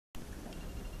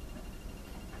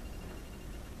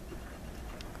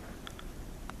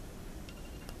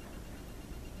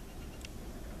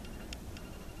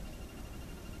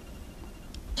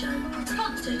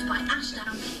Sponsored by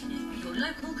Ashdown Cleaning, your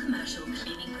local commercial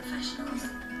cleaning professionals,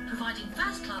 providing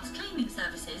first-class cleaning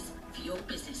services for your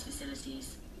business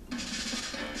facilities.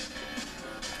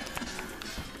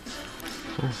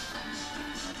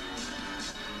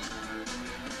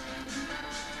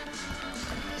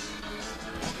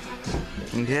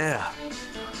 Yeah.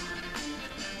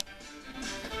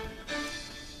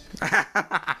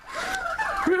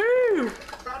 Woo!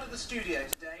 Out of the studio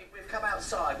today, we've come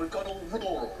outside, we've got all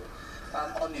rural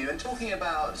on you, and talking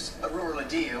about a rural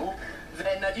ideal,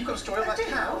 then you've got a story about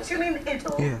cows. Do you mean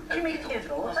idyll? Yeah. Do you mean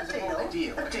idyll? A deal? A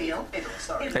deal. A deal? Idyll,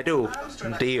 sorry. I do.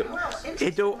 Deal.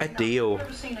 Idyll, a deal. I've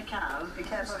never seen a cow. Be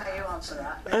careful how you answer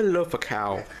that. I love a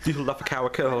cow. Do you love a cow? I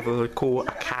call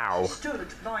a cow.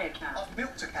 Stood by a cow. I've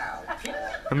milked a cow.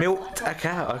 I milked a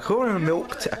cow. I call him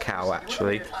milked a cow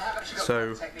actually. I have actually got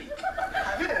So. that technique.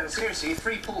 Have you? Seriously,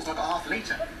 3 pulls like a half a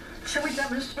litre. Shall we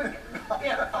demonstrate?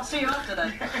 Yeah, I'll see you after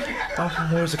then. Oh,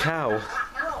 there's a cow. Well,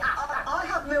 I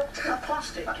have milked a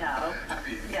plastic cow. Have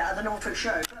you? Yeah, at the Norfolk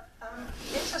show. But,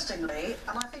 interestingly,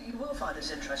 and I think you will find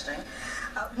this interesting,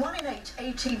 1 in 8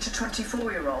 18 to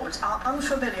 24-year-olds are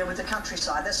unfamiliar with the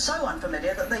countryside. They're so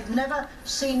unfamiliar that they've never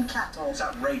seen cattle. It's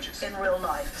outrageous. In real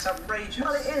life. It's outrageous.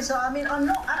 Well, it is. I mean, I'm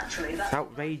not actually that. It's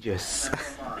outrageous.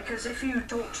 Because if you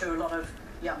talk to a lot of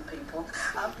young people,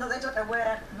 no, they don't know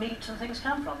where meat and things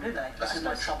come from, do they? This is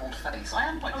my troubled face. I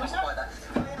am quite troubled by that.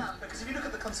 I am, because if you look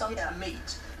at the consumption of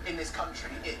meat in this country,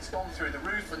 it's gone through the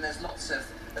roof, and there's lots of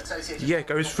associated... Yeah, it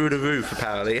goes through the roof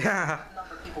apparently. A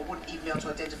number of people wouldn't even be able to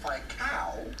identify a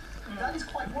cow. That is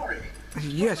quite worrying.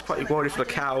 Yeah, it's quite worried for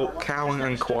the cow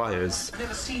and choirs. I've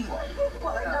never seen one.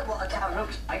 Well, they know what a cow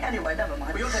looks like. Anyway, never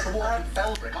mind. We all take a walk in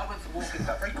Felbrick. I went for a walk in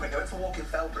very quick. I went for a walk in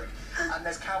Felbrick, and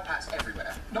there's cow pats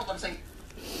everywhere. Not that I'm saying.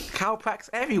 Cow packs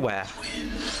everywhere.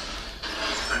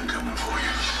 I'm coming for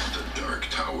you. The Dark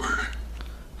Tower.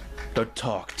 The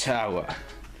Dark Tower.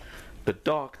 The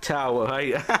Dark Tower,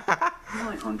 hey?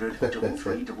 500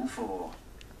 3344.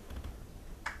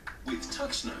 With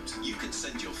TouchNote, you can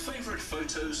send your favourite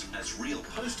photos as real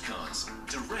postcards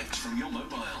direct from your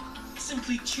mobile.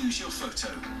 Simply choose your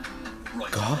photo,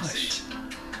 write a message,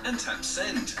 and tap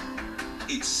send.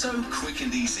 It's so quick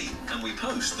and easy, and we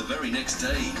post the very next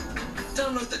day.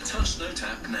 Download the TouchNote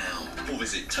app now, or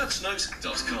visit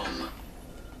touchnote.com.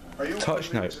 Are you Touch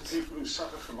familiar notes. to people who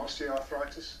suffer from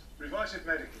osteoarthritis? Revitive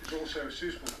Medic is also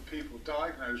suitable for people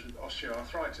diagnosed with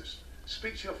osteoarthritis.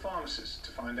 Speak to your pharmacist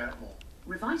to find out more.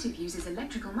 Revitive uses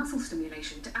electrical muscle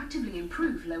stimulation to actively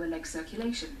improve lower leg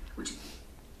circulation, which...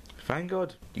 Thank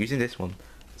God. Using this one.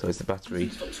 So it's the battery.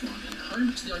 Volkswagen,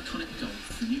 home to the iconic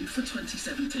Golf, new for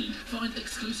 2017. Find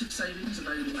exclusive savings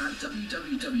available at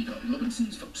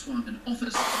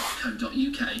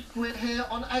www.robinsonsvolkswagenoffers.co.uk. We're here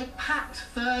on a packed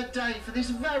third day for this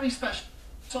very special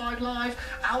Side Live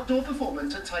outdoor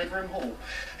performance at Taberham Hall.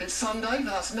 It's Sunday,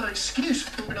 but that's no excuse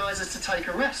for organisers to take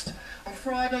a rest. On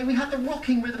Friday, we had the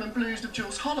rocking rhythm and blues of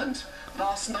Jules Holland.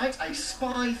 Last night, a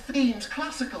spy-themed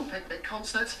classical picnic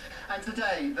concert. And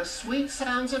today, the sweet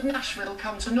sounds of Nashville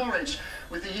come to Norwich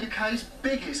with the UK's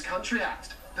biggest country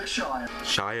act, the Shire.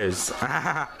 Shires.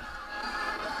 I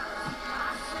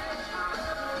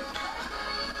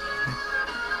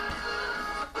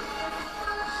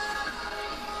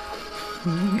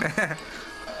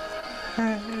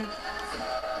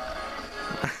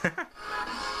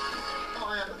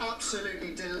am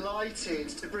absolutely delighted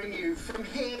to bring you from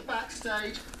here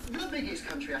backstage the biggest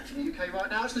country act in the UK right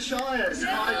now. It's the Shires.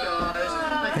 Hi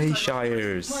guys. Hey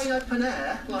Shires. Playing open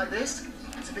air like this,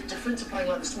 it's a bit different to playing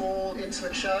like the small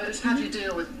intimate shows. How do you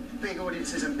deal with big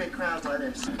audiences and big crowds like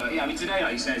this? Yeah, I mean today,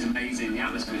 like you say, is amazing. The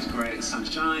atmosphere is great. The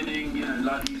sun's shining. You know,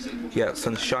 live music. Yeah,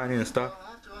 sun's shining and stuff. I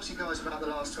have to ask you guys about the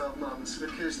last 12 months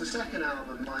because the second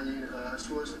album, My Universe,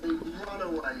 was a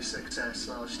runaway success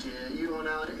last year. You are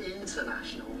now an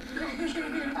international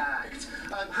country act.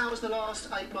 How has the last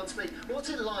 8 months been? What's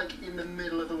it like in the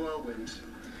middle of the whirlwind?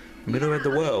 Middle of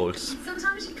the world.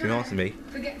 Sometimes you Can you answer me?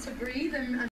 forget to breathe and